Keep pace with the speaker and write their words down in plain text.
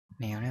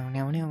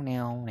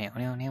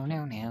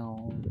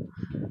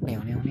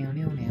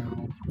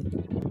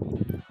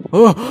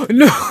Oh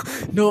no,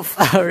 no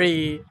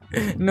furry!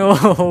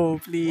 No,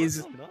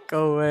 please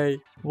go away.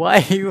 Why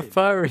are you a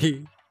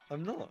furry?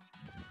 I'm not.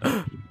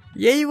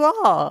 Yeah, you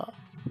are.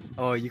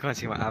 Oh, you can't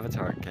see my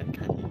avatar, can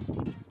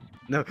you?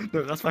 No,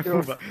 that's my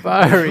You're fault.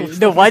 furry.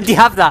 No, why do you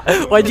have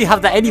that? Why do you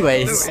have that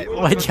anyways?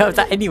 Why do you have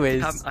that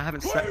anyways? I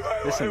haven't set.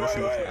 Listen.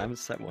 I haven't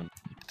set one.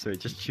 So it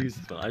just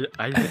chooses one.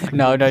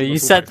 No, you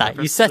set that.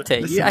 You set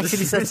it. You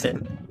actually set it.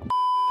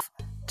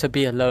 To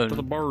be alone.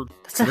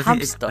 That's a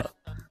hamster.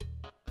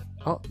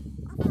 Oh.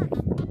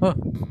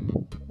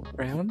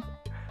 Rayon?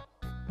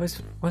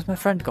 Where's my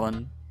friend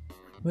gone?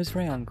 Where's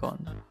Rayon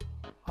gone?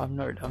 I'm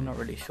not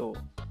really sure.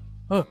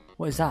 Oh,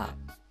 what is that?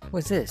 What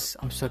is this?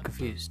 I'm so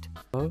confused.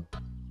 Oh,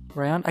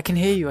 Rayon, I can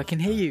hear you.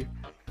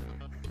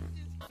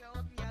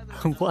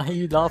 Why are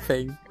you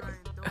laughing?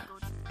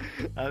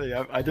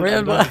 I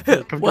Rayon,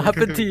 what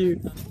happened to you?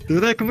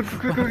 Come on.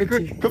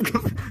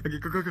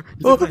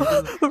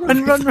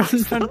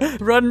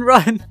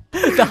 Run!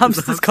 The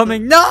hamster's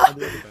coming. No!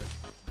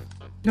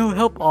 No,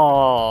 help!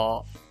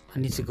 Oh, I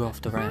need to go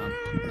off the Rayon.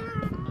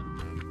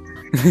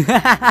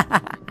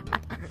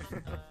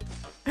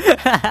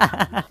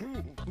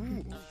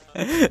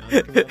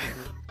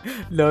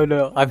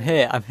 No, I'm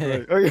here.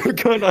 Oh,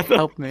 go on,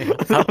 help me.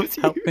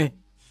 Help me.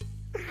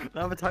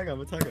 I'm a tiger.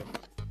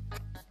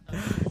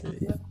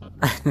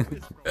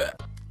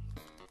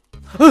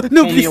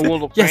 No, Only please. a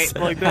little Yes.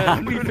 like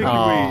that.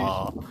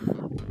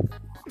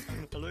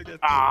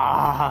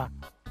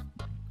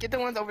 Get the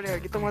ones over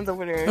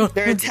there. Oh,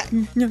 They're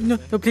attacking. No,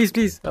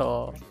 please.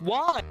 Oh.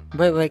 Why?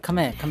 Wait, come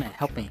here.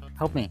 Help me.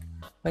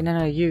 Wait,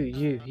 no,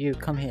 you,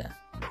 come here.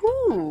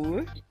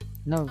 Who?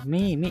 No,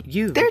 me,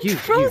 you. They're you.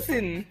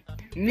 frozen.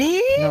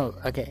 Me? No,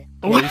 okay.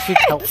 Yeah, you should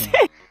help me.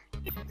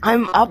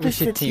 I'm We opposite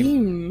should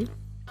team.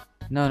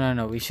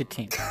 No, we should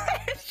team.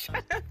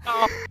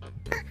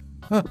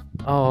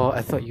 Oh,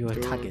 I thought you were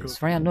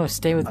taggers. Ryan, no,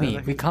 stay with me.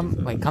 Wait, come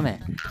here.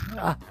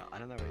 I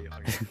don't know where you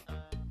are.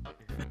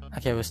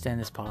 Okay, we'll stay in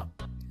this part.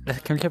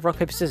 Can we play rock,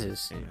 paper,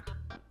 scissors?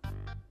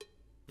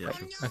 Yeah,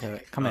 sure. Okay,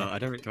 wait, come here.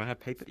 Do I have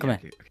paper? Come Yeah,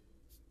 here.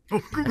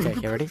 okay.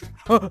 Okay, ready?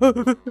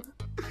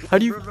 How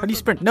do you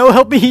sprint? No,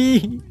 help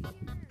me!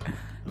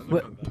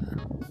 What?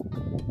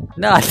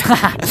 Nah,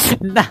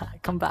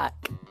 come back.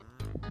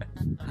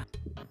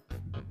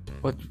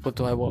 What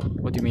do I want?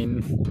 What do you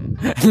mean?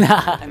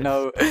 Nah,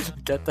 no.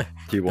 Get the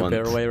Do you want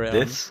bear away around.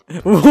 this?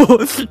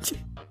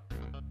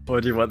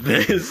 Or do you want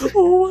this?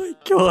 Oh my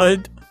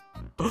god.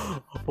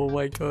 Oh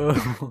my god.